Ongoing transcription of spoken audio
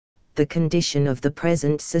The condition of the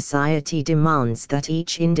present society demands that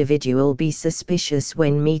each individual be suspicious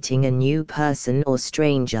when meeting a new person or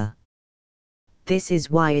stranger. This is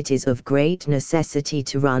why it is of great necessity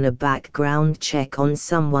to run a background check on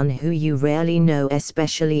someone who you rarely know,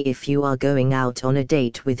 especially if you are going out on a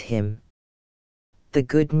date with him. The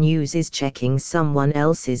good news is checking someone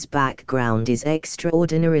else's background is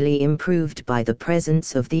extraordinarily improved by the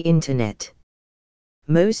presence of the Internet.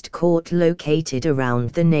 Most courts located around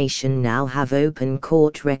the nation now have open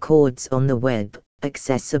court records on the web,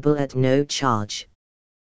 accessible at no charge.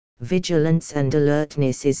 Vigilance and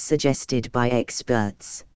alertness is suggested by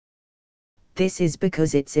experts. This is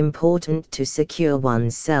because it's important to secure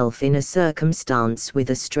oneself in a circumstance with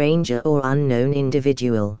a stranger or unknown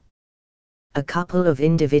individual. A couple of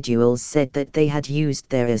individuals said that they had used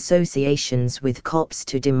their associations with cops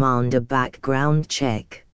to demand a background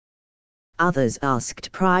check. Others asked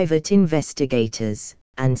private investigators,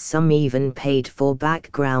 and some even paid for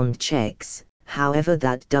background checks. However,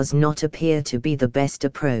 that does not appear to be the best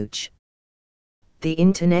approach. The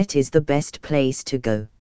Internet is the best place to go.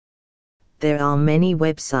 There are many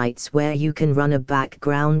websites where you can run a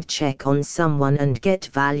background check on someone and get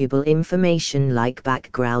valuable information like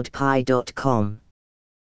backgroundpie.com.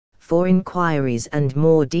 For inquiries and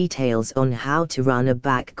more details on how to run a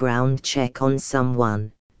background check on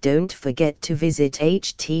someone, don't forget to visit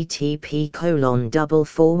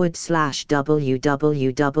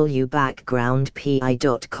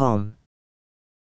http://www.backgroundpi.com.